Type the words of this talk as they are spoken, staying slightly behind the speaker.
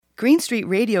Green Street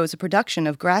Radio is a production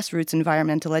of Grassroots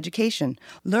Environmental Education.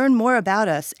 Learn more about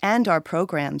us and our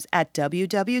programs at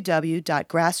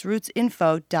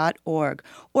www.grassrootsinfo.org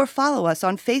or follow us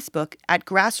on Facebook at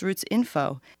Grassroots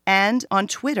Info and on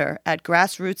Twitter at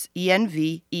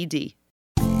GrassrootsENVED.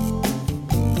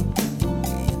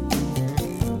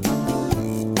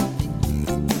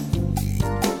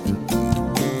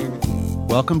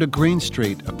 Welcome to Green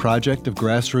Street, a project of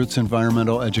Grassroots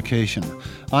Environmental Education.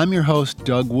 I'm your host,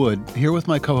 Doug Wood, here with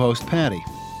my co-host, Patty.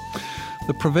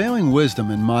 The prevailing wisdom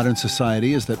in modern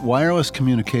society is that wireless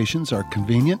communications are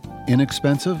convenient,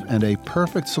 inexpensive, and a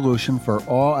perfect solution for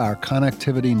all our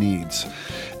connectivity needs.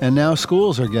 And now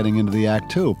schools are getting into the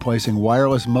act too, placing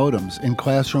wireless modems in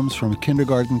classrooms from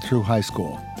kindergarten through high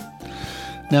school.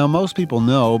 Now, most people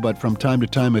know, but from time to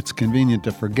time it's convenient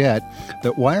to forget,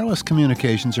 that wireless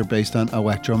communications are based on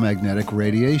electromagnetic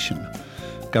radiation.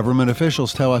 Government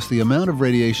officials tell us the amount of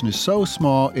radiation is so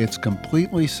small it's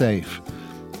completely safe.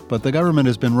 But the government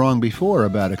has been wrong before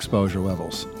about exposure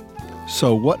levels.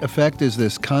 So what effect is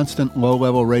this constant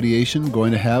low-level radiation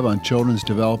going to have on children's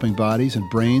developing bodies and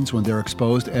brains when they're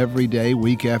exposed every day,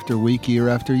 week after week, year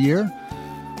after year?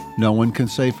 No one can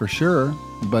say for sure,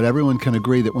 but everyone can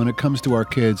agree that when it comes to our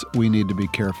kids, we need to be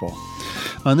careful.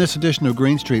 On this edition of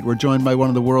Green Street, we're joined by one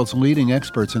of the world's leading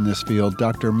experts in this field,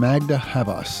 Dr. Magda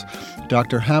Havas.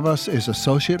 Dr. Havas is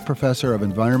Associate Professor of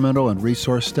Environmental and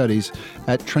Resource Studies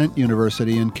at Trent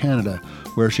University in Canada,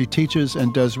 where she teaches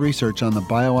and does research on the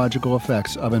biological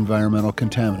effects of environmental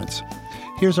contaminants.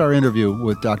 Here's our interview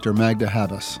with Dr. Magda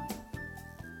Havas.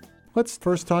 Let's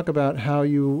first talk about how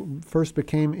you first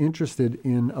became interested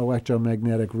in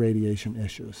electromagnetic radiation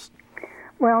issues.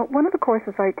 Well, one of the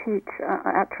courses I teach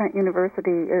at Trent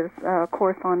University is a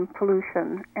course on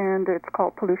pollution, and it's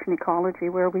called Pollution Ecology,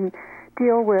 where we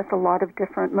deal with a lot of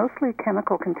different, mostly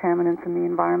chemical contaminants in the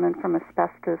environment, from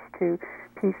asbestos to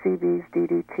PCBs,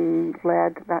 DDT,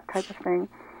 lead, that type of thing.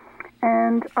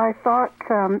 And I thought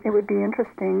it would be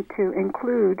interesting to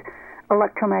include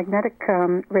electromagnetic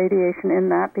radiation in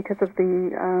that because of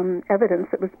the evidence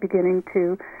that was beginning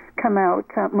to come out,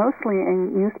 mostly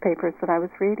in newspapers that I was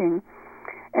reading.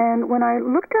 And when I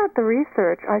looked at the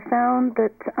research, I found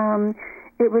that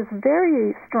it was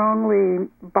very strongly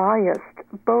biased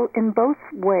in both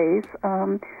ways.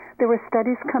 There were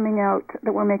studies coming out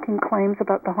that were making claims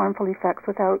about the harmful effects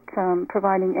without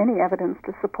providing any evidence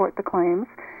to support the claims.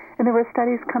 And there were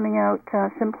studies coming out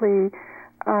simply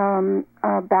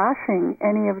bashing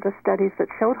any of the studies that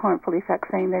showed harmful effects,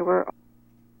 saying they were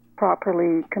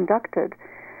properly conducted.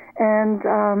 And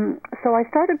so I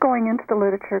started going into the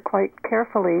literature quite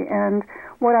carefully, and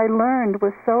what I learned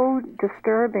was so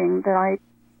disturbing that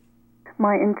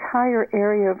my entire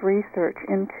area of research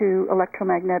into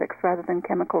electromagnetics rather than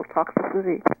chemical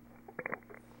toxicity.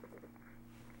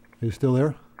 Are you still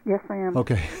there? Yes, I am.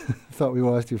 Okay. Thought we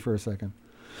lost you for a second.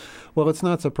 Well, it's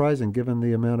not surprising given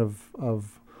the amount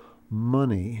of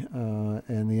money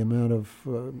and the amount of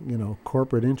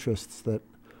corporate interests that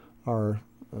are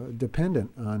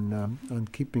dependent on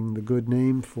keeping the good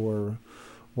name for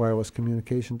wireless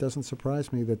communication. Doesn't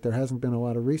surprise me that there hasn't been a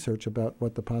lot of research about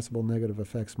what the possible negative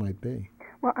effects might be.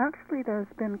 Well, actually,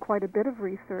 there's been quite a bit of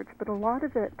research, but a lot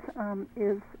of it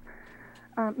is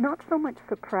not so much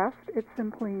suppressed. It's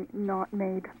simply not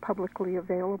made publicly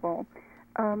available.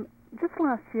 Just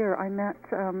last year, I met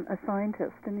a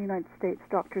scientist in the United States,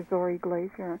 Dr. Zori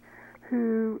Glazier,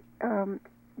 who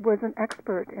was an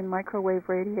expert in microwave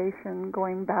radiation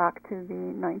going back to the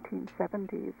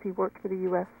 1970s. He worked for the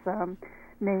U.S.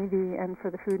 Navy and for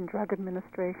the Food and Drug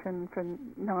Administration, for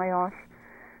NIOSH.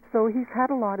 So he's had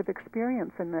a lot of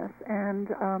experience in this, and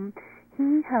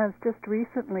he has just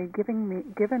recently given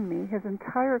me his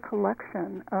entire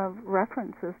collection of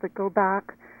references that go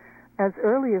back as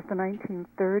early as the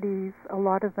 1930s. A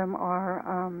lot of them are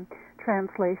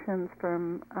translations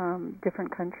from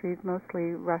different countries,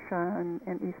 mostly Russia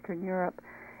and Eastern Europe.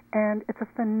 And it's a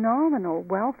phenomenal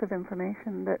wealth of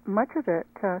information that much of it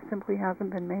simply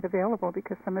hasn't been made available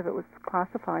because some of it was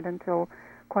classified until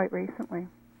quite recently.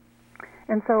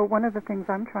 And so one of the things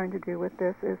I'm trying to do with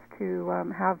this is to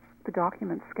have the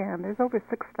documents scanned. There's over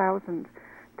 6,000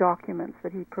 documents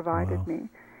that he provided me.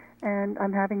 And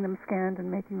I'm having them scanned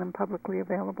and making them publicly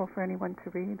available for anyone to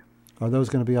read. Are those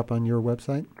going to be up on your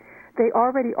website? They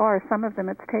already are. Some of them.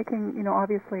 It's taking,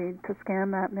 obviously to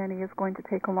scan that many is going to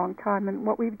take a long time. And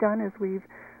what we've done is we've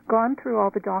gone through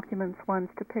all the documents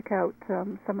once to pick out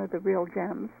some of the real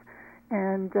gems,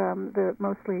 and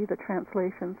mostly the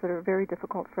translations that are very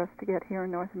difficult for us to get here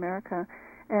in North America.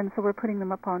 And so we're putting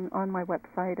them up on my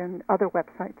website and other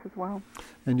websites as well.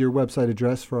 And your website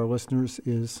address for our listeners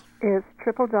is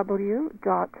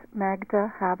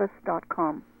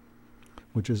www.magdahavas.com.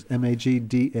 Which is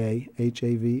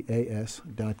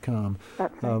MAGDAHAVAS.com.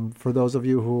 That's right. For those of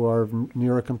you who are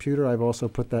near a computer, I've also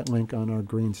put that link on our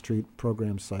Green Street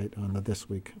program site on the This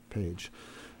Week page.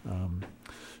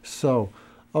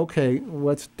 Okay,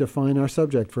 let's define our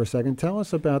subject for a second. Tell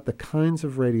us about the kinds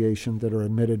of radiation that are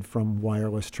emitted from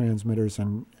wireless transmitters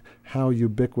and how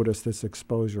ubiquitous this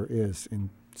exposure is in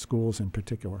schools in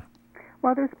particular.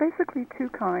 Well, there's basically two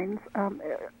kinds.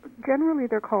 Generally,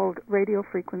 they're called radio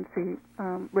frequency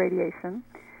radiation,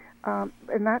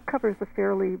 and that covers a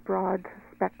fairly broad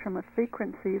spectrum of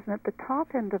frequencies. And at the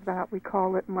top end of that, we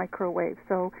call it microwave.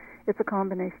 So it's a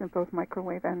combination of both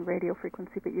microwave and radio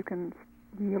frequency, but you can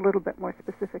be a little bit more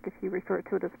specific if you refer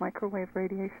to it as microwave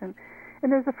radiation.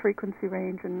 And there's a frequency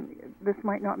range, and this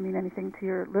might not mean anything to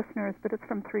your listeners, but it's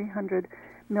from 300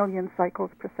 million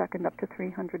cycles per second up to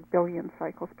 300 billion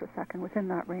cycles per second. Within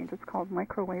that range, it's called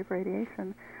microwave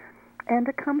radiation. And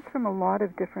it comes from a lot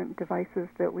of different devices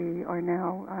that we are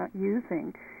now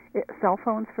using. Cell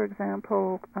phones, for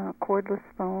example, cordless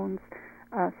phones,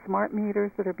 smart meters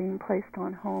that are being placed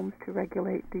on homes to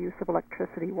regulate the use of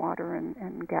electricity, water,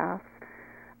 and gas.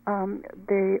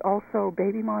 They also,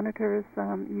 baby monitors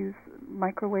use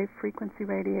microwave frequency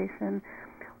radiation.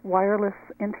 Wireless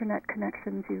internet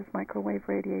connections use microwave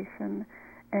radiation.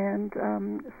 And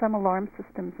some alarm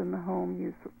systems in the home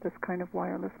use this kind of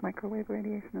wireless microwave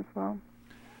radiation as well.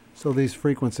 So these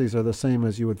frequencies are the same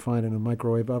as you would find in a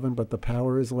microwave oven, but the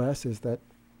power is less? Is that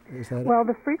Well,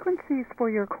 the frequencies for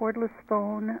your cordless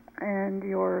phone and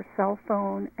your cell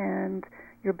phone and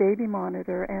your baby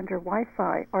monitor and your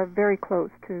Wi-Fi are very close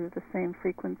to the same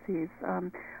frequencies.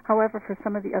 However, for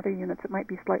some of the other units, it might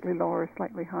be slightly lower or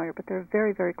slightly higher, but they're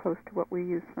very, very close to what we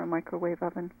use for a microwave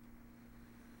oven.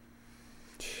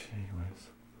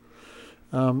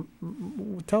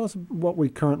 Tell us what we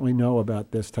currently know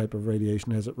about this type of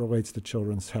radiation as it relates to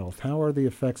children's health. How are the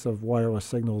effects of wireless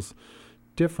signals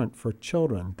different for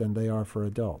children than they are for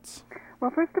adults?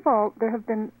 Well, first of all, there have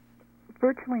been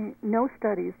virtually no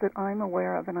studies that I'm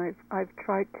aware of, and I've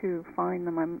tried to find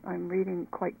them. I'm reading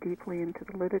quite deeply into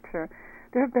the literature.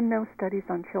 There have been no studies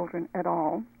on children at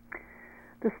all.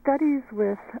 The studies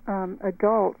with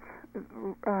adults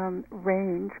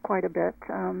range quite a bit.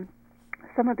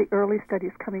 Some of the early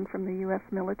studies coming from the U.S.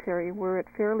 military were at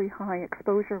fairly high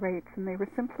exposure rates, and they were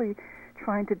simply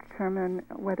trying to determine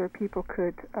whether people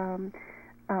could,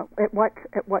 at what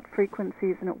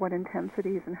frequencies and at what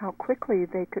intensities, and how quickly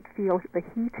they could feel the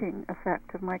heating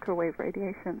effect of microwave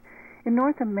radiation. In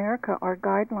North America, our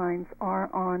guidelines are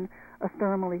on a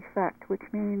thermal effect, which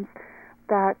means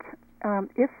that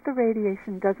if the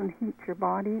radiation doesn't heat your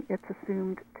body, it's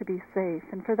assumed to be safe.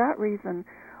 And for that reason,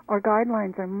 our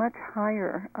guidelines are much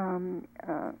higher,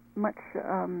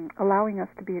 allowing us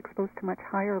to be exposed to much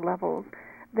higher levels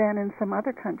than in some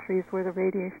other countries where the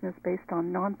radiation is based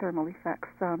on non-thermal effects,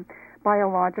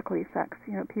 biological effects.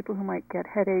 You know, people who might get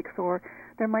headaches, or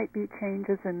there might be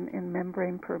changes in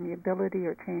membrane permeability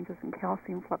or changes in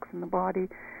calcium flux in the body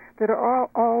that are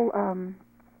all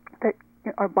that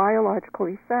are biological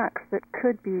effects that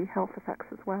could be health effects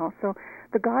as well. So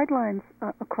the guidelines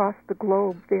across the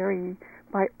globe vary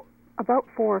by about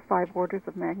 4 or 5 orders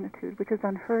of magnitude, which is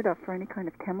unheard of for any kind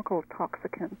of chemical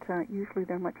toxicant. Usually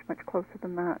they're much, much closer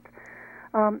than that.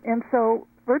 And so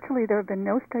virtually there have been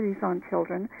no studies on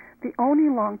children. The only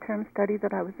long-term study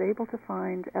that I was able to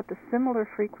find at the similar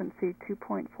frequency,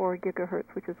 2.4 gigahertz,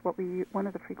 which is one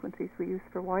of the frequencies we use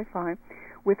for Wi-Fi,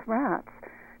 with rats,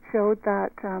 showed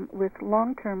that with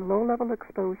long-term low-level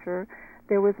exposure,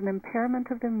 there was an impairment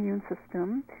of the immune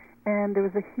system, and there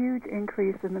was a huge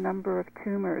increase in the number of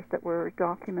tumors that were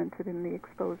documented in the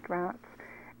exposed rats.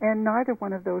 And neither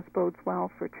one of those bodes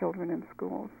well for children in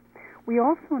schools. We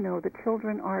also know that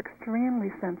children are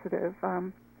extremely sensitive,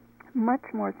 much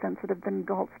more sensitive than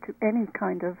adults to any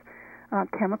kind of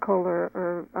chemical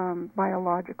or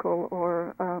biological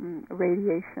or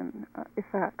radiation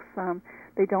effects.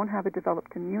 They don't have a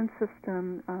developed immune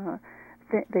system.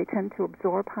 They tend to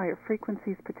absorb higher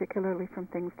frequencies, particularly from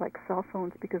things like cell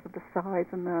phones, because of the size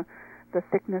and the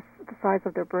thickness, the size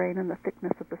of their brain and the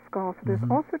thickness of the skull. So there's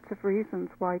all sorts of reasons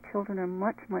why children are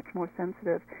much, much more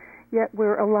sensitive. Yet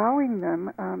we're allowing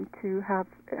them to have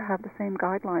the same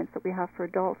guidelines that we have for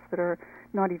adults that are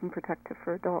not even protective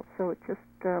for adults. So it just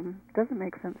doesn't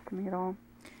make sense to me at all.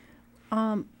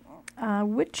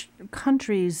 Which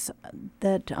countries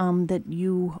that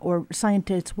you, or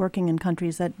scientists working in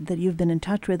countries that you've been in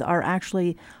touch with, are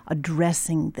actually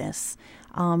addressing this?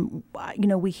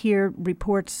 We hear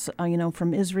reports,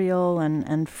 from Israel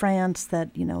and France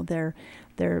that,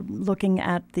 they're looking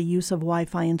at the use of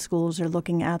Wi-Fi in schools. They're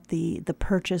looking at the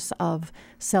purchase of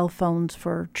cell phones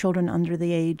for children under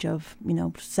the age of,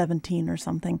 17 or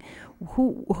something.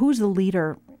 Who's the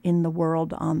leader in the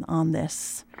world on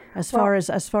this as far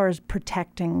as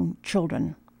protecting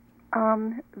children?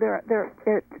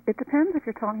 It depends if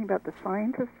you're talking about the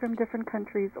scientists from different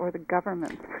countries or the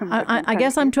governments from different countries. I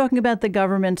guess I'm talking about the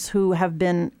governments who have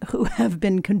been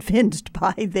convinced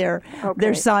by their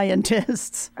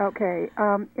scientists. Okay.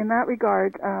 In that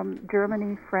regard,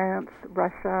 Germany, France,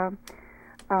 Russia,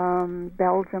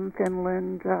 Belgium,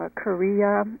 Finland,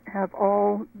 Korea have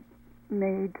all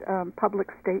made public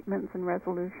statements and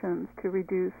resolutions to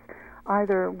reduce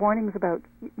either warnings about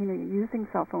using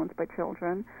cell phones by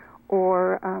children,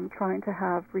 or trying to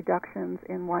have reductions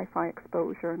in Wi-Fi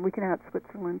exposure. And we can add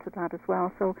Switzerland to that as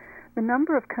well. So the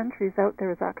number of countries out there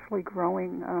is actually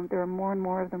growing. There are more and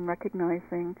more of them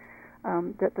recognizing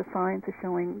that the science is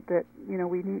showing that,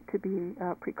 we need to be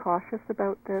precautious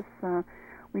about this.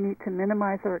 We need to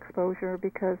minimize our exposure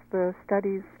because the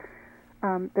studies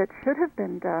that should have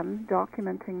been done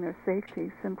documenting their safety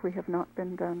simply have not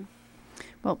been done.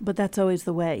 Well, but that's always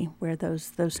the way, where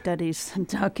those studies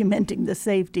documenting the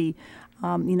safety,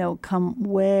 come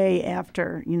way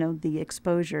after the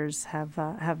exposures have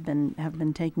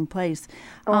been taking place.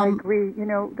 I agree.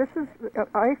 This is.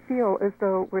 I feel as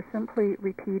though we're simply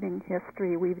repeating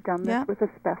history. We've done this with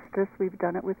asbestos. We've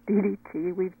done it with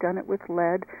DDT. We've done it with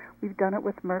lead. We've done it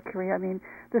with mercury. I mean,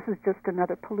 this is just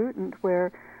another pollutant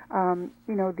where.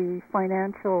 The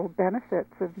financial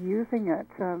benefits of using it,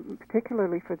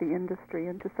 particularly for the industry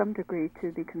and to some degree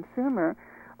to the consumer,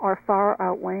 are far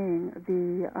outweighing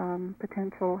the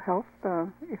potential health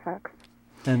effects.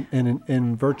 And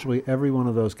in virtually every one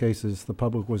of those cases, the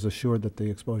public was assured that the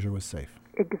exposure was safe.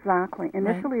 Exactly.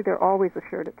 Initially, they're always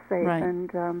assured it's safe. Right.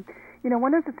 And,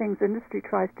 one of the things industry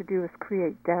tries to do is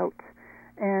create doubt.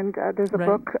 And there's a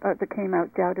book that came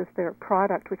out, Doubt is Their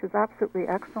Product, which is absolutely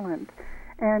excellent.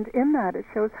 And in that, it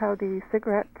shows how the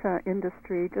cigarette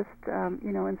industry just,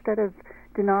 instead of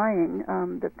denying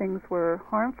that things were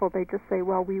harmful, they just say,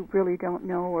 well, we really don't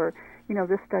know, or,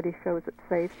 this study shows it's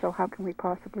safe, so how can we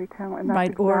possibly tell? And that's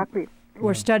exactly...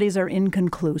 Or studies are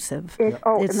inconclusive.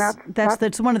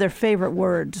 That's one of their favorite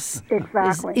words.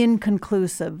 Exactly. Is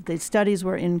inconclusive. The studies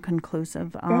were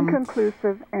inconclusive.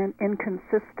 Inconclusive and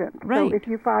inconsistent. Right. So if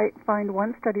you find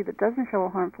one study that doesn't show a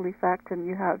harmful effect and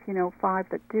you have, 5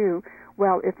 that do,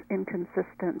 well, it's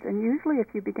inconsistent. And usually if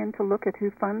you begin to look at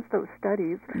who funds those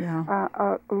studies,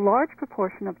 a large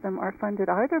proportion of them are funded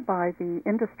either by the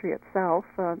industry itself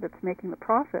that's making the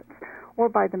profits, or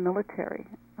by the military,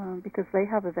 because they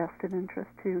have a vested interest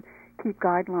to keep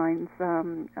guidelines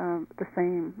the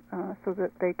same, so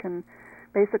that they can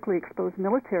basically expose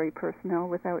military personnel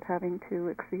without having to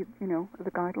exceed,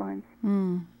 the guidelines.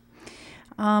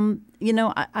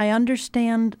 I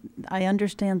understand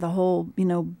the whole,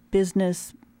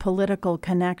 business political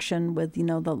connection with,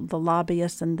 the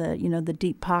lobbyists and the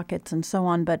deep pockets and so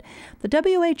on. But the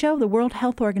WHO, the World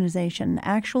Health Organization,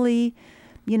 actually,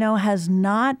 has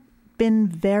not been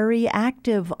very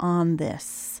active on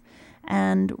this.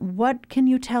 And what can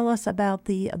you tell us about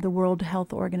the World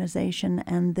Health Organization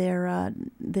and their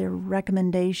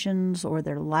recommendations or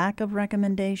their lack of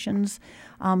recommendations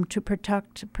to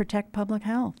protect public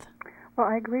health? Well,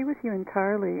 I agree with you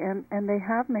entirely, and they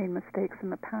have made mistakes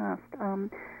in the past.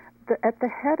 At the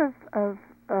head of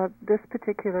this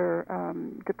particular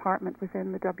department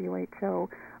within the WHO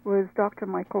was Dr.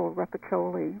 Michael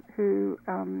Repiccioli, who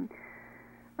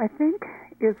I think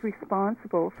is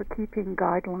responsible for keeping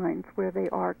guidelines where they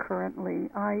are currently.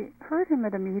 I heard him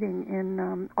at a meeting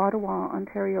in Ottawa,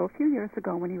 Ontario, a few years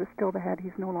ago when he was still the head.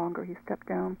 He's no longer. He stepped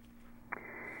down.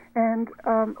 And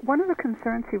one of the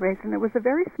concerns he raised, and it was a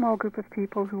very small group of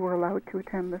people who were allowed to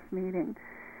attend this meeting,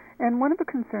 and one of the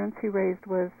concerns he raised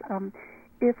was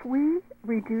if we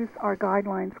reduce our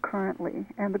guidelines currently,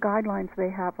 and the guidelines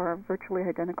they have are virtually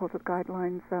identical to the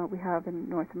guidelines we have in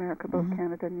North America, both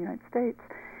Canada and the United States,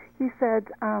 he said,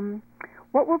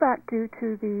 what will that do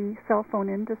to the cell phone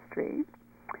industry?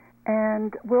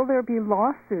 And will there be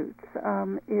lawsuits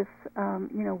if,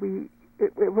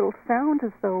 it will sound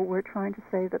as though we're trying to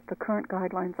say that the current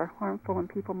guidelines are harmful and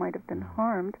people might have been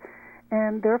harmed,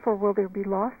 and therefore will there be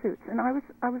lawsuits? And I was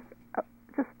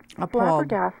just appalled,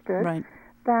 flabbergasted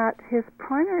that his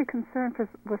primary concern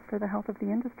was for the health of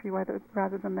the industry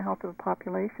rather than the health of the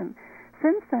population.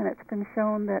 Since then, it's been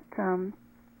shown that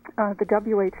the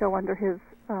WHO, under his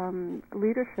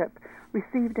leadership,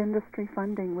 received industry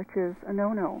funding, which is a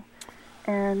no-no.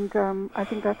 And I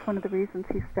think that's one of the reasons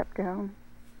he stepped down.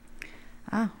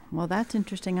 Ah, well, that's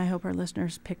interesting. I hope our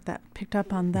listeners picked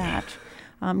up on that.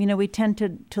 We tend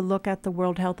to look at the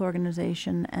World Health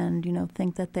Organization and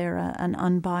think that they're an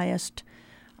unbiased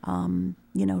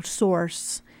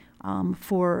source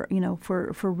for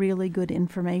really good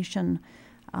information.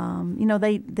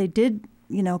 They did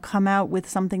come out with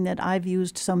something that I've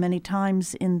used so many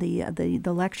times in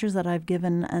the lectures that I've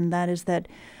given, and that is that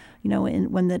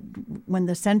when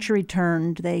the century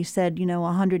turned, they said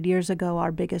 100 years ago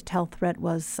our biggest health threat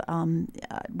was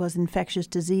infectious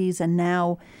disease, and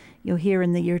now here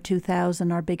in the year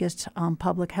 2000 our biggest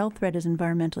public health threat is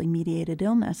environmentally mediated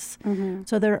illness. Mm-hmm.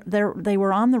 So they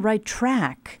were on the right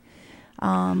track.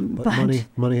 But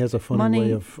money has a funny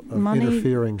way of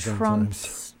interfering sometimes.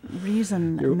 Trumps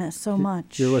reason so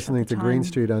much. You're listening to Green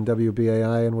Street on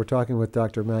WBAI, and we're talking with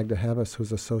Dr. Magda Havas,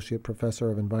 who's Associate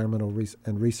Professor of Environmental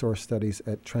and Resource Studies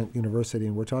at Trent University,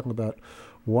 and we're talking about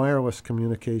wireless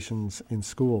communications in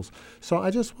schools. So I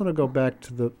just want to go back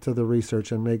to the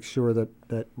research and make sure that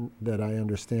I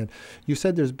understand. You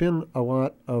said there's been a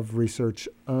lot of research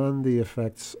on the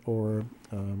effects or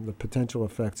the potential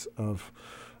effects of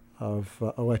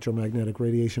electromagnetic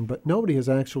radiation, but nobody has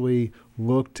actually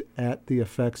looked at the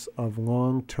effects of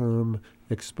long-term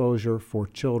exposure for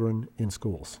children in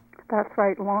schools. That's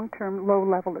right, long-term,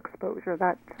 low-level exposure.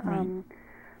 That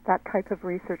type of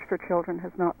research for children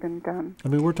has not been done. I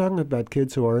mean, we're talking about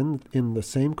kids who are in the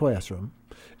same classroom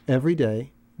every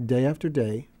day, day after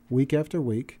day, week after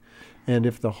week, and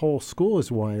if the whole school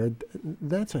is wired,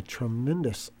 that's a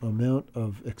tremendous amount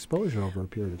of exposure over a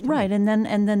period of time. Right, and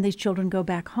then these children go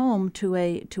back home to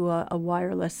a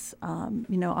wireless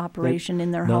operation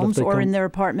in their homes or in their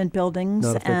apartment buildings.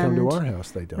 Not if they come to our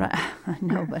house, they don't. Right, I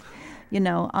know, but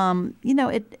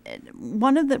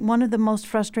one of the most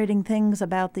frustrating things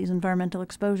about these environmental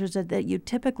exposures is that you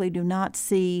typically do not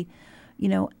see,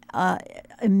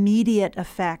 immediate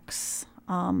effects.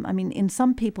 In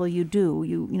some people you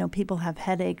do. People have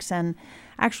headaches, and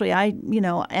actually,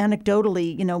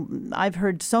 anecdotally, I've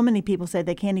heard so many people say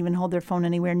they can't even hold their phone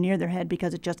anywhere near their head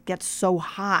because it just gets so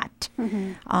hot.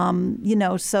 Mm-hmm.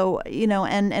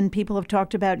 And people have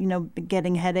talked about,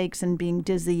 getting headaches and being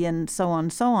dizzy and so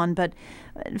on, but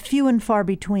few and far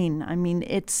between. I mean,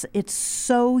 it's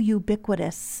so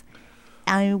ubiquitous.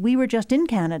 We were just in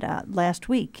Canada last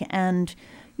week, and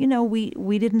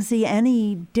we didn't see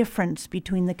any difference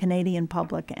between the Canadian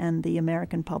public and the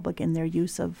American public in their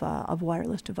use of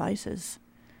wireless devices.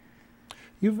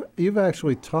 You've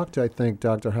actually talked, I think,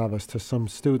 Dr. Havas, to some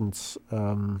students.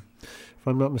 If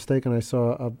I'm not mistaken, I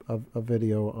saw a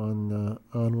video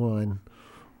online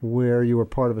where you were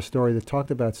part of a story that talked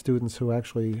about students who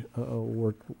actually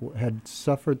had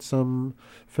suffered some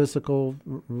physical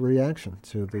reaction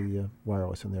to the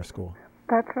wireless in their school.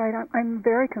 That's right. I'm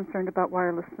very concerned about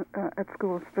wireless at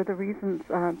schools for the reasons,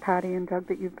 Patty and Doug,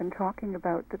 that you've been talking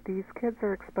about, that these kids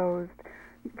are exposed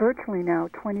virtually now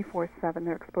 24/7.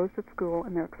 They're exposed at school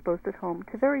and they're exposed at home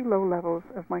to very low levels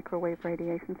of microwave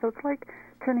radiation. So it's like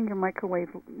turning your microwave,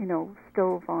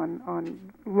 stove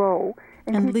on low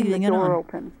and keeping the door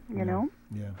open,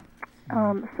 Yeah.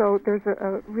 So there's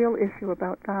a real issue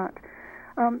about that.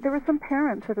 There were some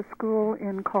parents at a school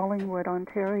in Collingwood,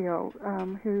 Ontario,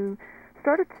 who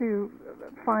started to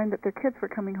find that their kids were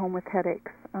coming home with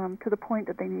headaches to the point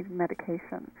that they needed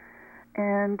medication.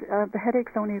 And the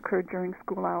headaches only occurred during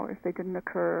school hours. They didn't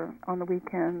occur on the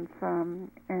weekends,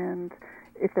 and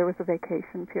if there was a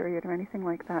vacation period or anything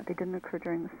like that, they didn't occur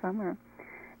during the summer.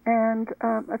 And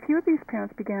a few of these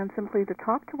parents began simply to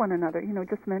talk to one another,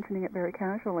 just mentioning it very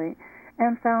casually,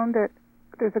 and found that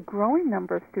there's a growing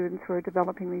number of students who are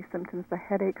developing these symptoms, the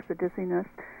headaches, the dizziness.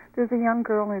 There's a young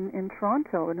girl in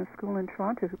Toronto, in a school in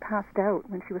Toronto, who passed out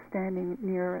when she was standing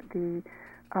near the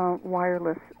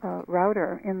wireless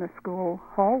router in the school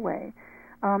hallway.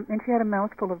 And she had a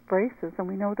mouthful of braces, and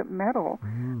we know that metal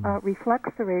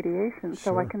reflects the radiation,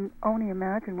 so I can only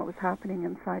imagine what was happening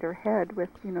inside her head with,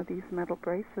 these metal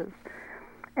braces.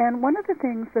 And one of the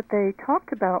things that they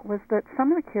talked about was that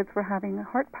some of the kids were having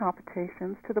heart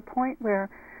palpitations to the point where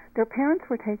their parents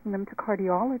were taking them to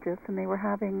cardiologists, and they were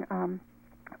having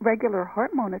regular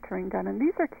heart monitoring done. And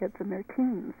these are kids in their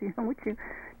teens, which you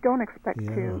don't expect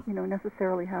to,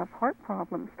 necessarily have heart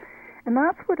problems. And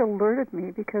that's what alerted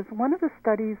me, because one of the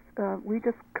studies we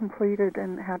just completed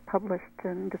and had published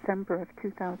in December of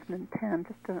 2010,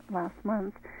 just last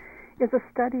month, is a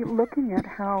study looking at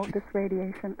how this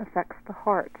radiation affects the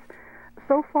heart.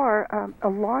 So far, a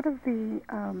lot of the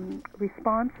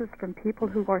responses from people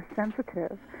who are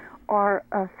sensitive are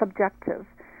subjective.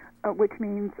 which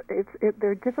means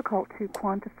they're difficult to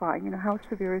quantify. You know, how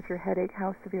severe is your headache?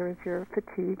 How severe is your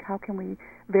fatigue? How can we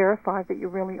verify that you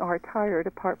really are tired,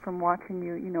 apart from watching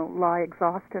you, lie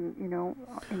exhausted,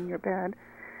 in your bed?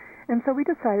 And so we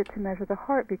decided to measure the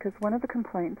heart, because one of the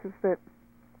complaints is that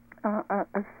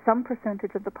some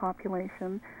percentage of the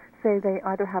population say they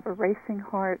either have a racing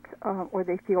heart or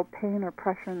they feel pain or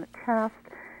pressure in the chest,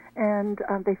 and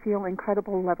they feel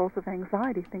incredible levels of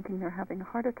anxiety thinking they're having a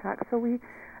heart attack. So we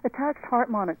attached heart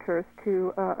monitors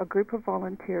to a group of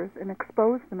volunteers and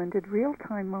exposed them and did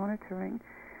real-time monitoring.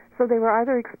 So they were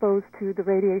either exposed to the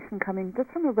radiation coming just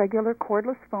from a regular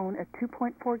cordless phone at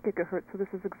 2.4 gigahertz, so this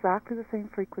is exactly the same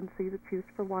frequency that's used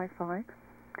for Wi-Fi.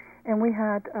 And we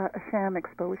had a sham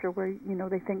exposure where,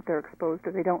 they think they're exposed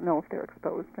or they don't know if they're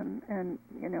exposed.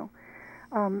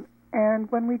 And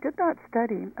when we did that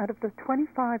study, out of the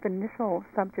 25 initial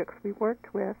subjects we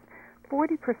worked with,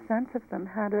 40% of them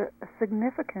had a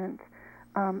significant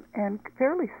and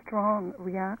fairly strong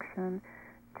reaction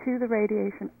to the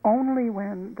radiation only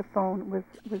when the phone was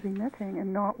emitting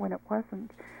and not when it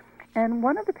wasn't. And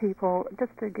one of the people,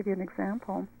 just to give you an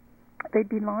example, they'd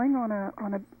be lying on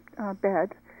a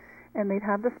bed, and they'd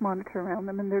have this monitor around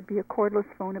them, and there'd be a cordless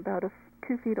phone about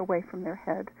 2 feet away from their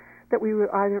head that we would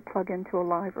either plug into a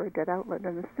live or a dead outlet.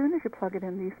 And as soon as you plug it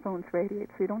in, these phones radiate,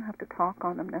 so you don't have to talk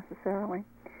on them necessarily.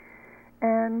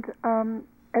 And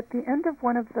at the end of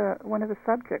one of the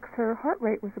subjects, her heart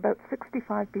rate was about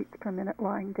 65 beats per minute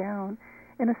lying down,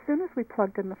 and as soon as we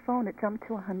plugged in the phone, it jumped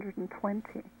to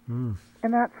 120. And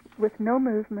that's with no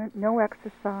movement, no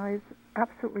exercise,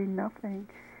 absolutely nothing.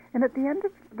 And at the end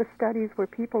of the studies where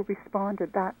people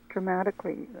responded that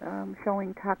dramatically,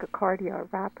 showing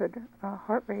tachycardia, rapid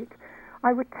heart rate,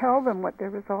 I would tell them what their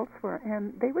results were,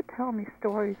 and they would tell me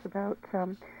stories about,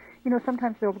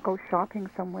 sometimes they'll go shopping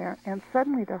somewhere, and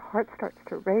suddenly their heart starts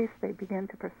to race, they begin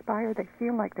to perspire, they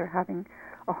feel like they're having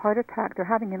a heart attack, they're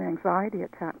having an anxiety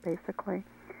attack, basically.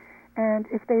 And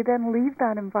if they then leave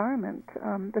that environment,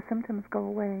 the symptoms go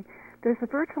away. There's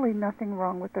virtually nothing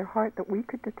wrong with their heart that we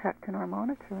could detect in our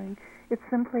monitoring. It's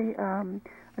simply a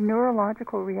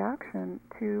neurological reaction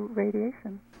to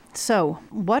radiation. So,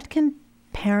 what can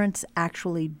parents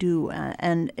actually do?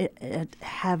 And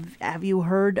have you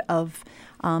heard of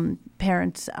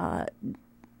parents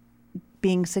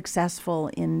being successful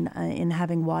in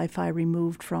having Wi-Fi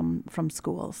removed from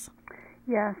schools?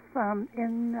 Yes,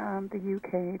 in the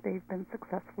UK, they've been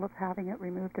successful of having it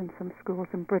removed in some schools.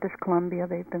 In British Columbia,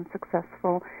 they've been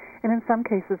successful. And in some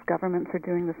cases, governments are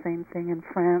doing the same thing. In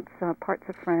France, parts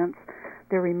of France,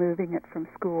 they're removing it from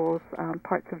schools.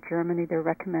 Parts of Germany, they're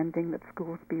recommending that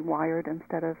schools be wired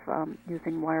instead of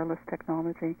using wireless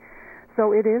technology.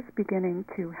 So it is beginning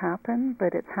to happen,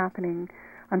 but it's happening,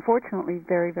 unfortunately,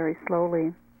 very, very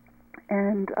slowly.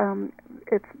 And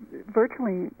it's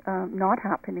virtually not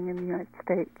happening in the United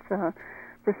States.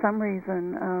 For some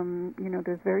reason,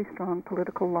 there's very strong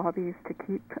political lobbies to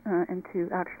keep and to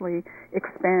actually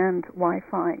expand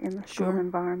Wi-Fi in the school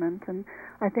environment. And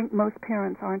I think most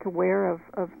parents aren't aware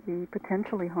of the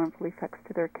potentially harmful effects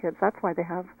to their kids. That's why they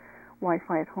have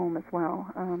Wi-Fi at home as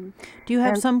well. Do you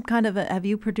have some kind of have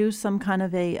you produced some kind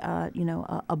of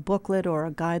a booklet or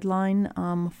a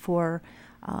guideline for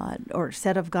or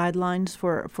set of guidelines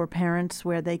for parents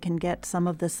where they can get some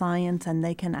of the science and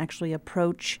they can actually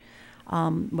approach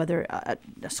whether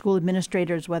school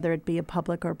administrators, whether it be a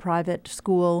public or private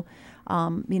school,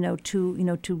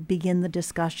 to begin the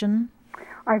discussion?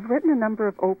 I've written a number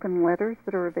of open letters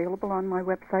that are available on my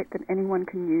website that anyone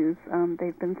can use.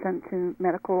 They've been sent to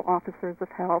medical officers of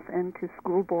health and to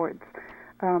school boards,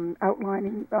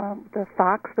 outlining the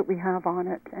facts that we have on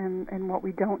it and what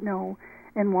we don't know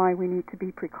and why we need to be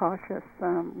precautious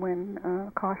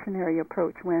cautionary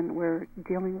approach when we're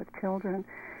dealing with children.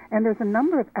 And there's a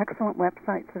number of excellent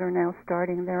websites that are now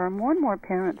starting. There are more and more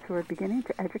parents who are beginning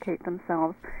to educate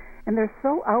themselves, and they're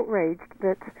so outraged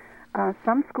that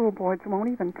some school boards won't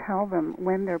even tell them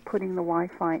when they're putting the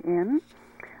Wi-Fi in.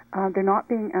 They're not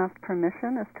being asked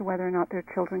permission as to whether or not their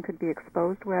children could be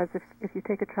exposed, whereas if you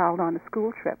take a child on a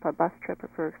school trip, a bus trip,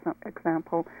 for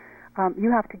example,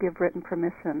 you have to give written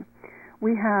permission.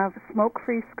 We have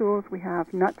smoke-free schools, we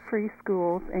have nut-free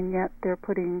schools, and yet they're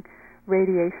putting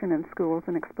radiation in schools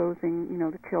and exposing,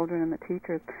 the children and the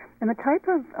teachers. And the type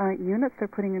of units they're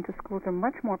putting into schools are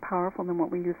much more powerful than what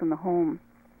we use in the home.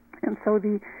 And so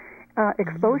the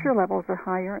exposure levels are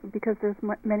higher because there's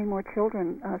many more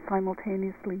children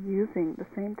simultaneously using the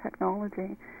same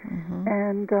technology.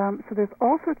 And so there's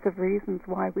all sorts of reasons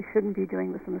why we shouldn't be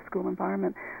doing this in the school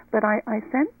environment. But I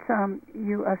sent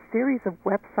you a series of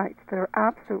websites that are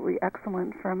absolutely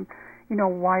excellent from,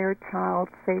 Wired Child,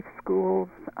 Safe Schools,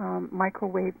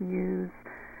 Microwave News,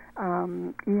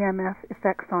 EMF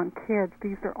Effects on Kids.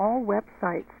 These are all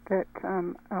websites that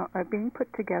are being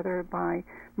put together by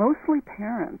mostly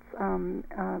parents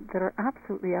that are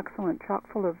absolutely excellent, chock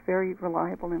full of very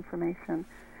reliable information.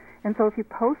 And so if you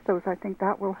post those, I think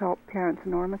that will help parents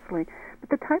enormously. But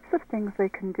the types of things they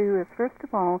can do is, first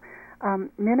of all,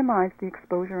 minimize the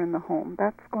exposure in the home.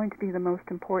 That's going to be the most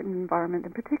important environment,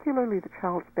 and particularly the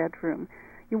child's bedroom.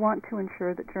 You want to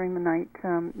ensure that during the night,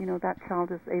 that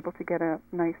child is able to get a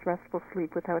nice, restful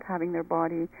sleep without having their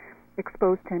body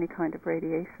exposed to any kind of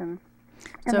radiation.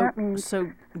 And that means...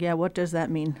 what does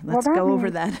that mean? Let's go over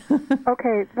that.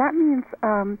 Okay, that means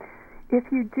if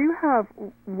you do have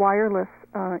wireless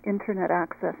internet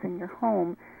access in your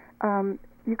home,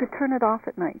 you could turn it off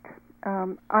at night.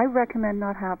 I recommend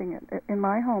not having it. In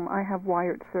my home, I have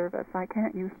wired service. I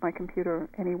can't use my computer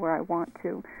anywhere I want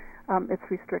to. It's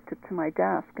restricted to my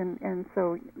desk, and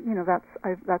so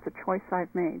that's a choice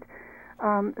I've made.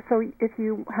 So if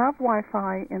you have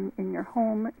Wi-Fi in your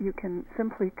home, you can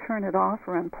simply turn it off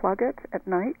or unplug it at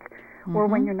night, or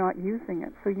when you're not using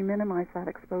it. So you minimize that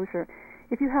exposure.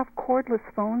 If you have cordless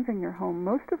phones in your home,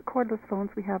 most of the cordless phones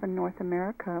we have in North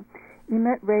America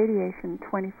emit radiation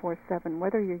 24/7,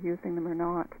 whether you're using them or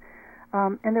not.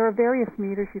 And there are various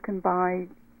meters you can buy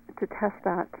to test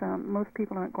that. Most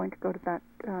people aren't going to go to that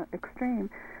extreme.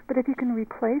 But if you can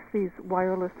replace these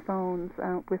wireless phones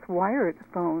with wired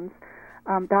phones,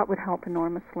 that would help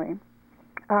enormously.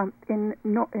 In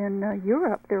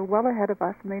Europe, they're well ahead of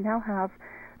us, and they now have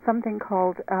something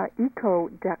called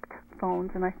EcoDect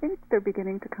phones, and I think they're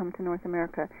beginning to come to North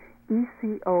America,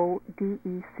 EcoDect.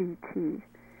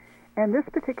 And this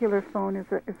particular phone is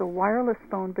a wireless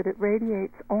phone, but it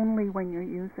radiates only when you're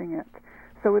using it.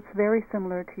 So it's very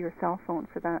similar to your cell phone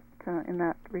for that in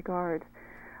that regard.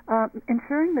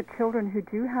 Ensuring that children who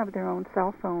do have their own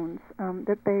cell phones,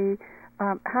 that they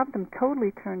have them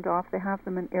totally turned off. They have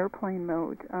them in airplane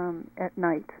mode at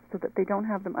night, so that they don't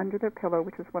have them under their pillow,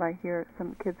 which is what I hear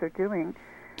some kids are doing.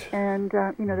 And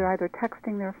they're either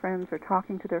texting their friends or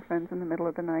talking to their friends in the middle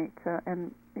of the night,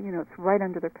 and it's right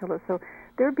under their pillow. So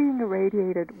they're being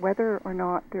irradiated whether or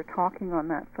not they're talking on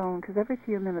that phone, because every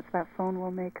few minutes that phone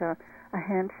will make a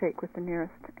handshake with the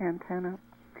nearest antenna.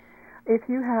 If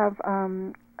you have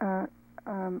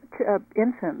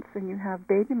infants and you have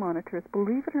baby monitors,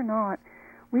 believe it or not,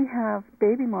 we have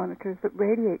baby monitors that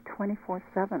radiate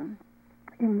 24/7.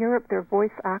 In Europe, they're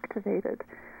voice activated.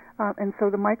 And so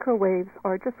the microwaves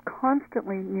are just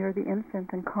constantly near the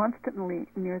infant and constantly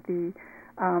near the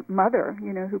mother,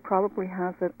 who probably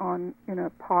has it in a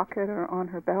pocket or on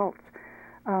her belt.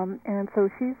 And so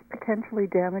she's potentially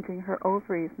damaging her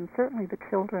ovaries, and certainly the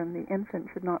children, the infant,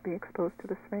 should not be exposed to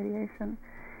this radiation.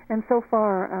 And so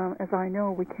far, as I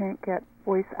know, we can't get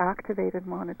voice-activated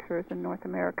monitors in North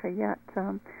America yet,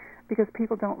 because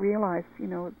people don't realize,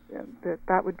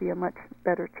 that would be a much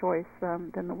better choice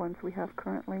than the ones we have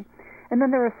currently. And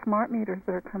then there are smart meters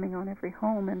that are coming on every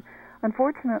home, and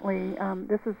unfortunately,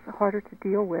 this is harder to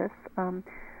deal with.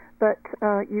 But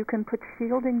you can put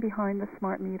shielding behind the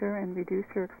smart meter and reduce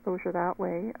your exposure that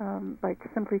way by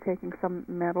simply taking some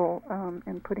metal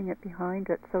and putting it behind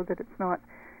it so that it's not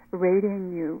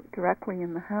radiating you directly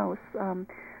in the house.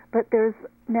 But there's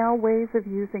now ways of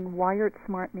using wired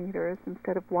smart meters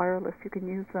instead of wireless. You can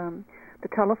use the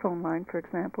telephone line, for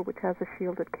example, which has a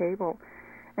shielded cable,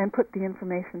 and put the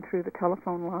information through the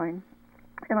telephone line.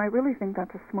 And I really think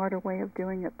that's a smarter way of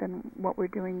doing it than what we're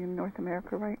doing in North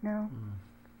America right now.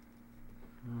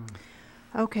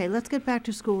 Okay, let's get back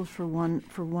to schools for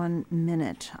one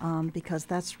minute, because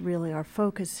that's really our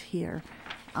focus here.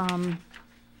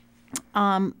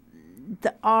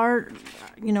 Our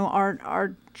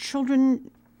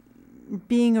children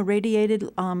being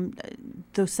irradiated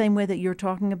the same way that you're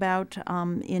talking about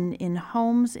in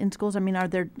homes, in schools.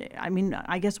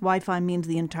 I guess Wi-Fi means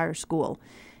the entire school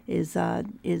is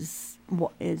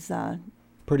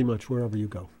pretty much wherever you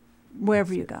go.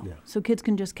 Wherever you go. Yeah. So kids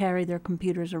can just carry their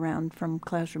computers around from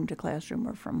classroom to classroom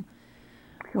or from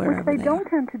wherever Which they don't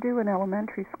tend to do in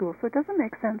elementary school. So it doesn't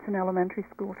make sense in elementary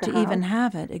school to even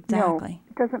have it. Exactly. No,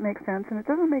 it doesn't make sense. And it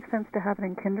doesn't make sense to have it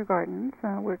in kindergartens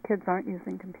where kids aren't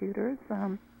using computers.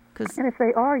 And if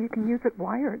they are, you can use it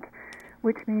wired,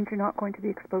 which means you're not going to be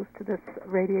exposed to this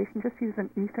radiation. Just use an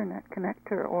Ethernet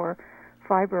connector or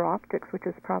fiber optics, which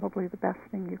is probably the best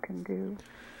thing you can do.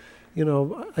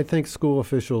 I think school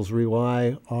officials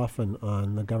rely often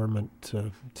on the government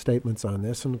statements on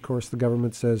this, and of course the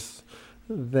government says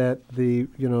that the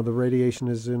radiation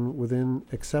is within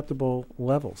acceptable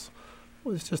levels.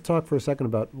 Let's just talk for a second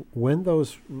about when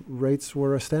those rates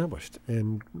were established,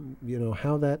 and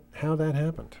how that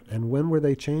happened, and when were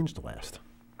they changed last?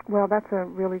 Well, that's a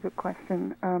really good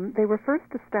question. They were first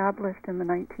established in the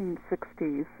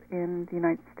 1960s in the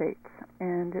United States,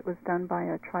 and it was done by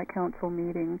a tri-council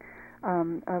meeting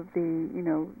of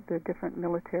the different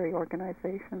military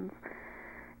organizations.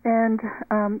 And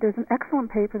there's an excellent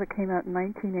paper that came out in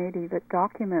 1980 that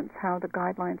documents how the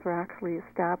guidelines were actually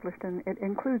established, and it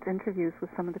includes interviews with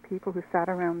some of the people who sat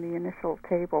around the initial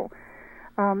table.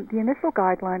 The initial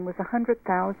guideline was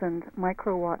 100,000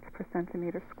 microwatts per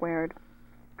centimeter squared,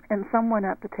 and someone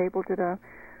at the table did a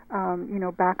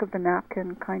back of the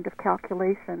napkin kind of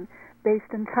calculation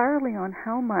based entirely on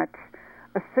how much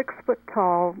a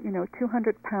 6-foot-tall,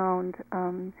 200-pound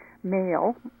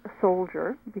male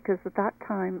soldier, because at that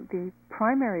time the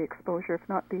primary exposure, if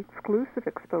not the exclusive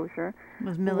exposure,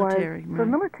 was military. For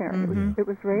military. Mm-hmm. It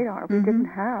was radar. We didn't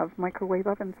have microwave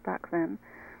ovens back then,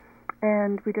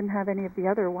 and we didn't have any of the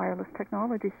other wireless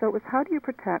technology. So it was, how do you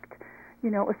protect,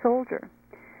 a soldier?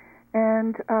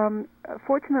 And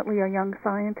fortunately, a young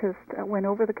scientist went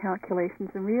over the calculations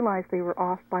and realized they were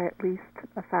off by at least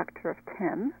a factor of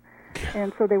 10.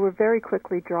 And so they were very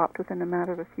quickly dropped within a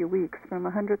matter of a few weeks from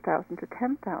 100,000 to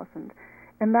 10,000.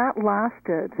 And that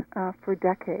lasted for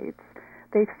decades.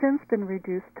 They've since been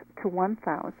reduced to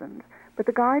 1,000. But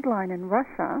the guideline in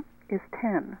Russia is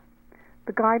 10.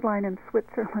 The guideline in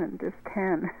Switzerland is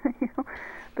 10.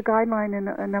 The guideline in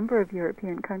a number of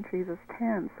European countries is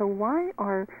 10. So why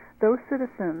are those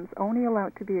citizens only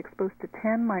allowed to be exposed to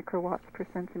 10 microwatts per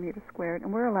centimeter squared,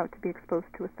 and we're allowed to be exposed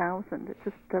to 1,000? It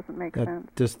just doesn't make sense.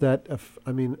 Does that?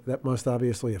 That must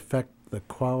obviously affect the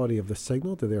quality of the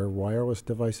signal. Do their wireless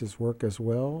devices work as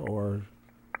well, or?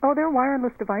 Oh, their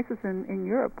wireless devices in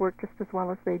Europe work just as well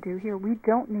as they do here. We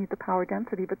don't need the power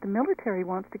density, but the military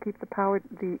wants to keep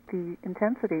the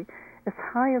intensity as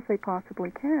high as they possibly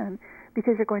can,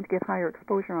 because you're going to get higher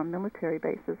exposure on military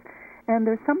bases. And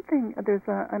there's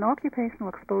an occupational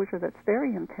exposure that's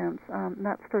very intense, and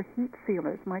that's for heat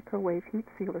sealers, microwave heat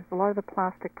sealers. A lot of the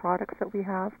plastic products that we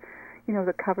have,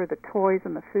 that cover the toys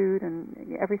and the food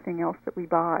and everything else that we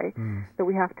buy that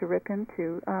we have to rip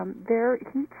into, they're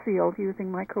heat sealed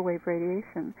using microwave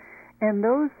radiation. And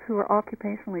those who are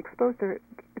occupationally exposed are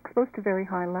exposed to very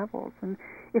high levels. And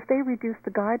if they reduce the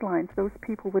guidelines, those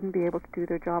people wouldn't be able to do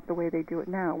their job the way they do it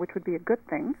now, which would be a good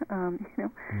thing.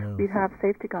 We'd have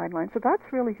safety guidelines. So that's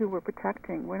really who we're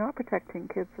protecting. We're not protecting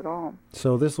kids at all.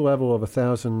 So this level of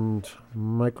 1,000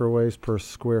 microwaves per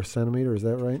square centimeter, is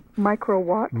that right?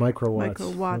 Microwatts.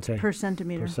 Microwatts okay. per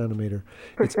centimeter.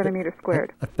 Per centimeter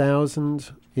squared.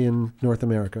 1,000 in North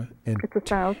America, and it's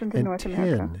 1,000 in North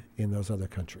America. 10 in those other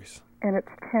countries. And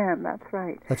it's 10, that's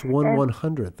right. That's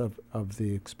 1/100th of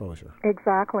the exposure.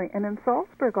 Exactly. And in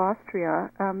Salzburg,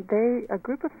 Austria, a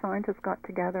group of scientists got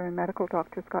together and medical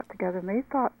doctors got together, and they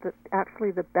thought that actually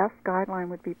the best guideline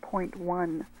would be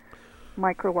 0.1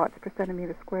 microwatts per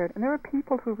centimeter squared. And there are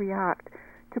people who react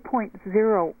to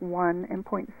 0.01 and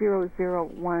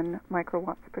 0.001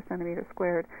 microwatts per centimeter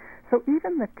squared. So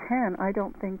even the 10, I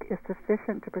don't think, is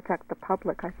sufficient to protect the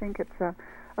public. I think it's a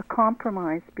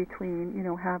compromise between,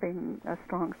 having a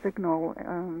strong signal,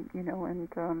 and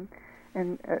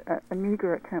a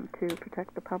meager attempt to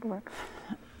protect the public.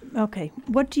 Okay,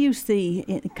 what do you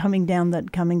see coming down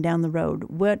the road?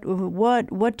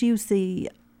 What do you see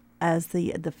as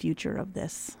the future of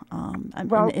this,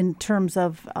 in terms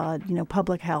of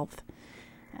public health?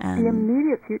 The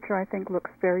immediate future, I think, looks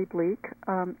very bleak.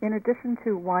 In addition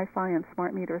to Wi-Fi and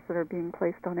smart meters that are being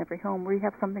placed on every home, we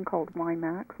have something called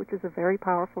WiMAX, which is a very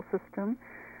powerful system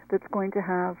that's going to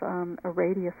have a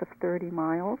radius of 30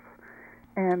 miles,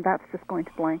 and that's just going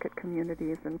to blanket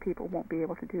communities, and people won't be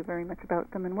able to do very much about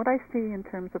them. And what I see in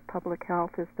terms of public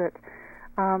health is that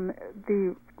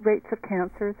the rates of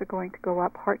cancers are going to go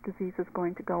up, heart disease is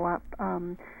going to go up,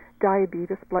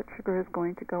 diabetes, blood sugar is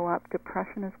going to go up,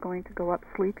 depression is going to go up,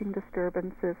 sleeping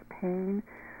disturbances, pain,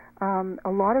 a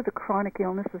lot of the chronic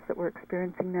illnesses that we're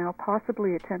experiencing now,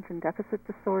 possibly attention deficit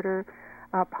disorder,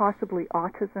 possibly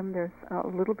autism. There's a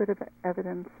little bit of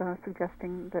evidence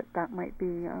suggesting that might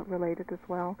be related as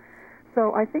well.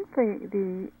 So I think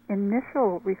the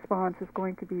initial response is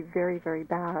going to be very, very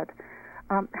bad.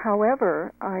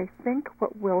 However, I think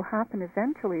what will happen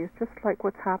eventually is just like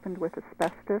what's happened with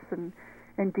asbestos and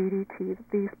DDT.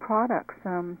 These products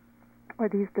or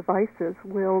these devices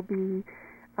will be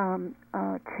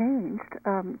changed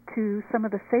to some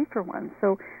of the safer ones.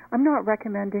 So I'm not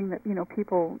recommending that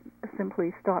people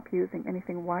simply stop using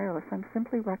anything wireless. I'm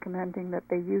simply recommending that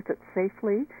they use it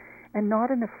safely and not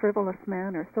in a frivolous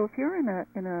manner. So if you're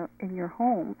in your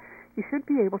home, you should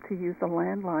be able to use a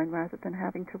landline rather than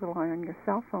having to rely on your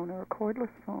cell phone or a cordless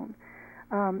phone.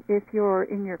 If you're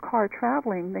in your car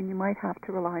traveling, then you might have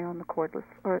to rely on the cordless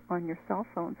or on your cell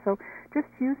phone. So just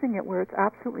using it where it's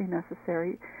absolutely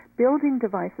necessary, building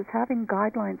devices, having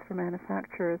guidelines for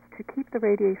manufacturers to keep the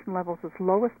radiation levels as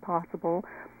low as possible,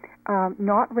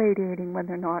 not radiating when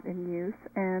they're not in use,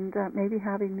 and maybe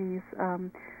having these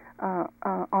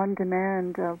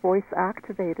on-demand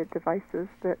voice-activated devices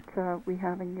that we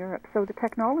have in Europe. So the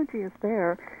technology is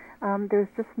there. There's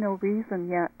just no reason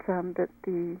yet that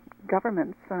the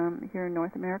governments here in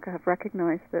North America have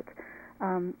recognized that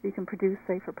you can produce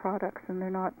safer products, and they're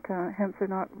not, hence they're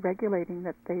not regulating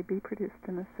that they be produced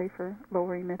in a safer,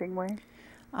 lower-emitting way.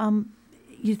 Do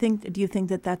you think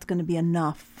that that's going to be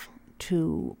enough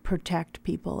to protect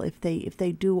people if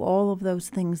they do all of those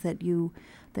things that you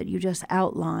just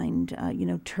outlined?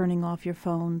 Turning off your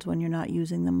phones when you're not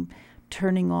using them,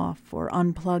 turning off or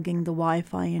unplugging the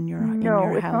Wi-Fi in your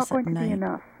house at night. No, it's not going to be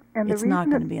enough. And it's not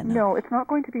going to be enough. No, it's not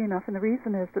going to be enough, and the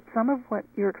reason is that some of what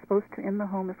you're exposed to in the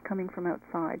home is coming from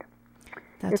outside.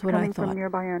 That's what I thought. It's coming from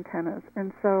nearby antennas.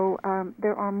 And so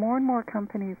there are more and more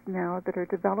companies now that are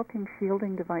developing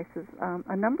shielding devices,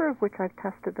 a number of which I've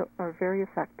tested that are very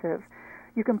effective.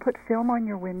 You can put film on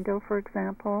your window, for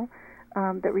example,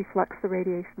 that reflects the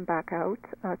radiation back out.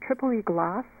 Triple E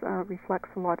glass reflects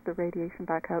a lot of the radiation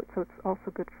back out, so it's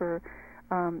also good for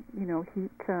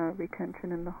heat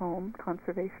retention in the home,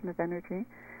 conservation of energy.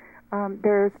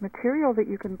 There's material that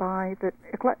you can buy that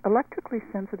electrically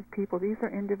sensitive people, these are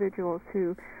individuals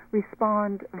who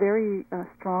respond very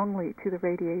strongly to the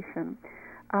radiation.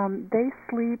 They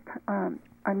sleep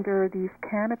under these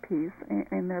canopies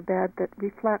in their bed that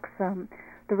reflects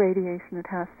the radiation. It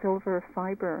has silver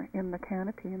fiber in the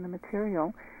canopy, in the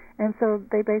material. And so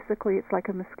they basically, it's like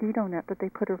a mosquito net that they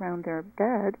put around their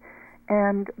bed,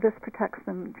 and this protects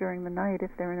them during the night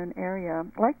if they're in an area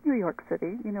like New York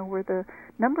City, where the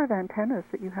number of antennas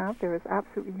that you have there is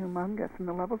absolutely humongous, and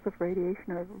the levels of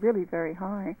radiation are really very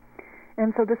high.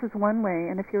 And so this is one way,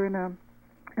 and if you're in an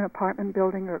apartment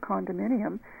building or a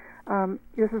condominium,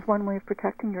 this is one way of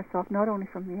protecting yourself, not only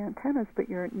from the antennas, but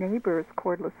your neighbor's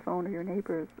cordless phone or your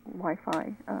neighbor's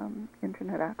Wi-Fi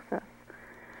internet access.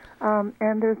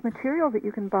 And there's material that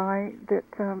you can buy that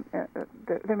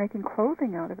they're making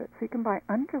clothing out of it. So you can buy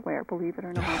underwear, believe it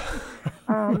or not.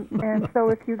 And so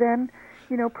if you then,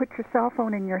 put your cell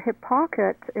phone in your hip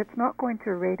pocket, it's not going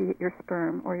to irradiate your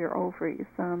sperm or your ovaries.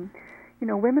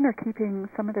 Women are keeping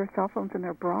some of their cell phones in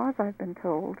their bras, I've been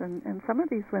told, and some of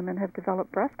these women have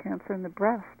developed breast cancer in the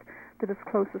breast that is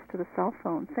closest to the cell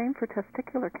phone. Same for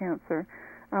testicular cancer.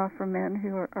 For men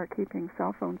who are keeping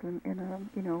cell phones in a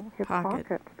hip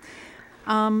pocket.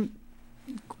 Do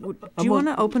you want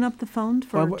to open up the phone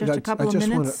for just a couple of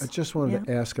minutes? I just wanted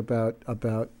to ask about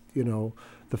the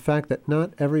fact that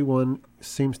not everyone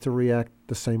seems to react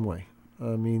the same way.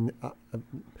 I mean,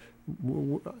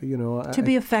 to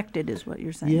be affected is what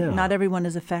you're saying. Yeah. Not everyone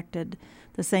is affected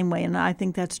the same way, and I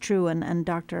think that's true. And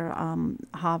Dr.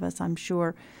 Havas, I'm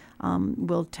sure,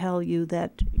 will tell you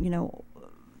that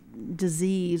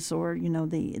disease or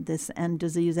this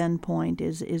disease endpoint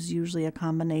is usually a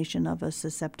combination of a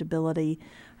susceptibility,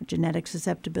 a genetic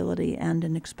susceptibility, and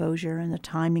an exposure, and the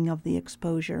timing of the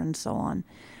exposure, and so on.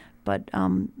 But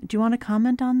do you want to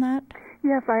comment on that?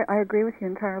 Yes, I agree with you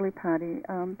entirely, Patty.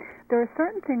 There are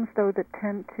certain things, though, that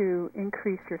tend to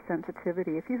increase your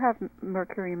sensitivity. If you have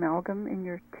mercury amalgam in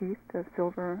your teeth, the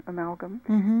silver amalgam,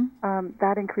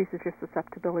 that increases your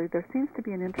susceptibility. There seems to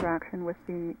be an interaction with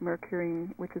the mercury,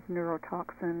 which is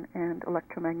neurotoxin, and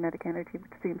electromagnetic energy,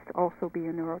 which seems to also be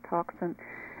a neurotoxin.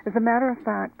 As a matter of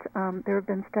fact, there have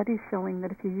been studies showing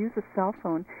that if you use a cell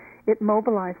phone, it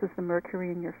mobilizes the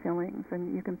mercury in your fillings,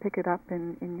 and you can pick it up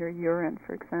in your urine,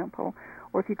 for example.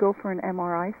 Or if you go for an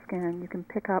MRI scan, you can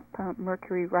pick up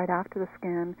mercury right after the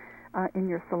scan in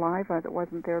your saliva that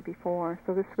wasn't there before.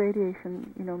 So this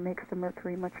radiation, makes the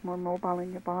mercury much more mobile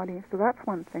in your body. So that's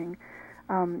one thing.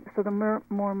 So the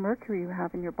more mercury you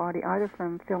have in your body, either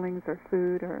from fillings or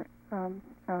food or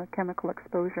chemical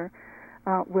exposure,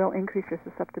 will increase your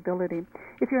susceptibility.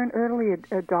 If you're an early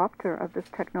adopter of this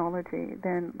technology,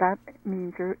 then that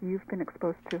means you've been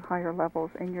exposed to higher levels,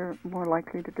 and you're more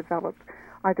likely to develop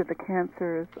either the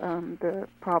cancers, the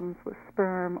problems with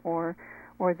sperm, or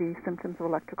the symptoms of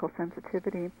electrical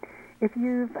sensitivity. If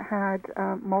you've had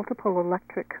multiple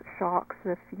electric shocks,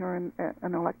 if you're an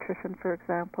electrician, for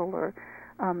example, or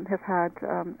have had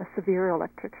a severe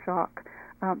electric shock,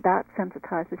 that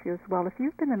sensitizes you as well. If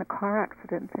you've been in a car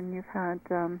accident and you've had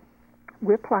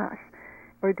whiplash,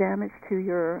 or damage to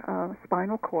your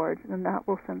spinal cord, then that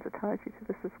will sensitize you to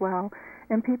this as well.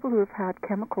 And people who have had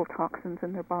chemical toxins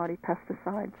in their body,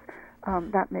 pesticides,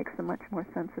 that makes them much more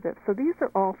sensitive. So these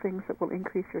are all things that will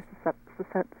increase your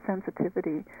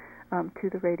sensitivity to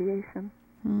the radiation.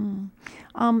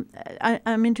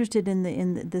 I'm interested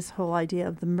in this whole idea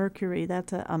of the mercury.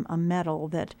 That's a metal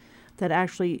that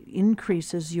actually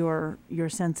increases your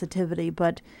sensitivity.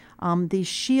 But these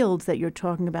shields that you're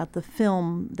talking about, the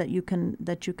film that you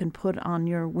can put on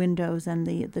your windows, and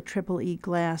the triple E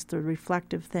glass, the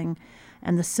reflective thing,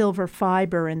 and the silver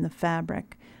fiber in the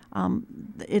fabric.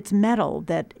 It's metal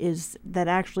that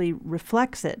actually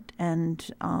reflects it. And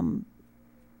am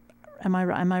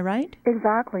I right?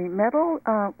 Exactly. Metal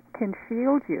can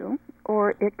shield you,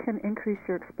 or it can increase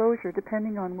your exposure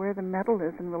depending on where the metal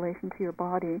is in relation to your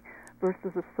body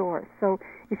versus a source. So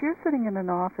if you're sitting in an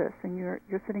office and you're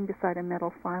sitting beside a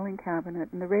metal filing cabinet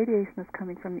and the radiation is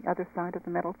coming from the other side of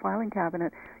the metal filing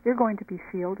cabinet, you're going to be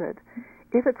shielded.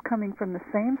 If it's coming from the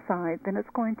same side, then it's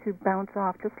going to bounce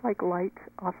off just like light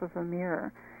off of a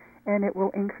mirror, and it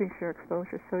will increase your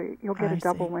exposure. So you'll get a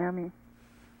double whammy.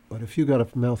 But if you got a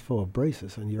mouthful of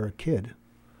braces and you're a kid.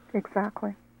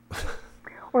 Exactly.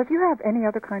 Or if you have any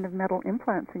other kind of metal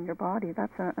implants in your body,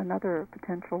 that's another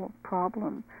potential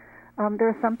problem. There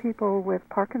are some people with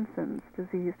Parkinson's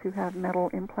disease who have metal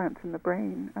implants in the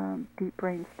brain, deep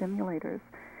brain stimulators,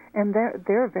 and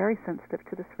they're very sensitive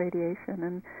to this radiation.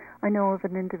 And I know of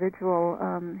an individual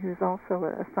who's also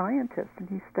a scientist, and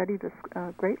he studied this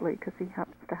greatly because he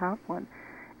happens to have one.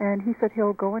 And he said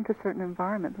he'll go into certain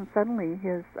environments, and suddenly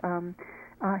his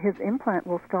implant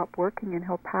will stop working, and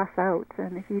he'll pass out.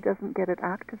 And if he doesn't get it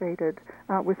activated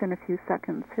within a few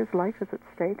seconds, his life is at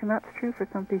stake. And that's true for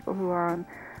some people who are on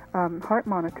heart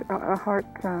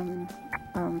pacemakers.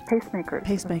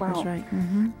 Pacemakers, as well. Right?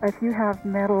 Mm-hmm. If you have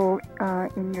metal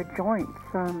in your joints,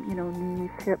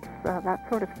 knees, hips, that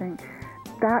sort of thing,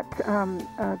 that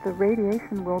the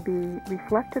radiation will be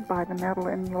reflected by the metal,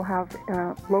 and you'll have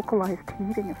localized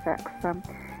heating effects.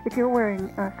 If you're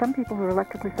wearing, some people who are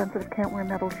electrically sensitive can't wear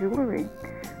metal jewelry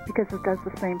because it does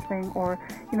the same thing, or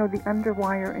the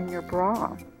underwire in your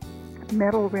bra,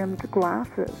 metal-rimmed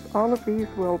glasses. All of these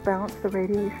will bounce the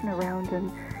radiation around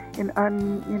in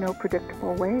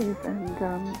unpredictable ways and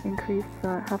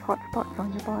have hot spots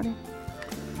on your body.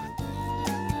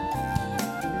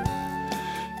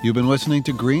 You've been listening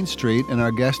to Green Street, and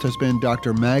our guest has been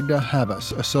Dr. Magda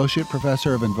Havas, Associate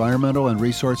Professor of Environmental and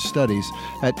Resource Studies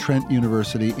at Trent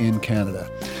University in Canada.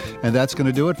 And that's going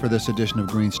to do it for this edition of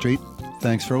Green Street.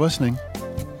 Thanks for listening.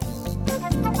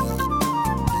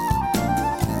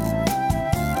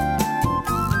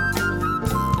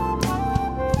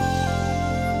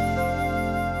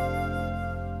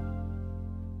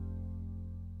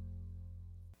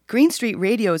 Green Street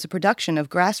Radio is a production of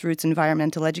Grassroots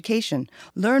Environmental Education.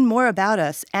 Learn more about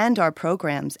us and our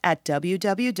programs at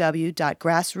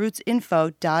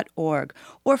www.grassrootsinfo.org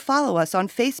or follow us on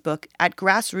Facebook at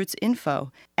Grassroots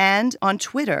Info and on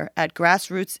Twitter at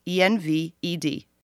GrassrootsENVED.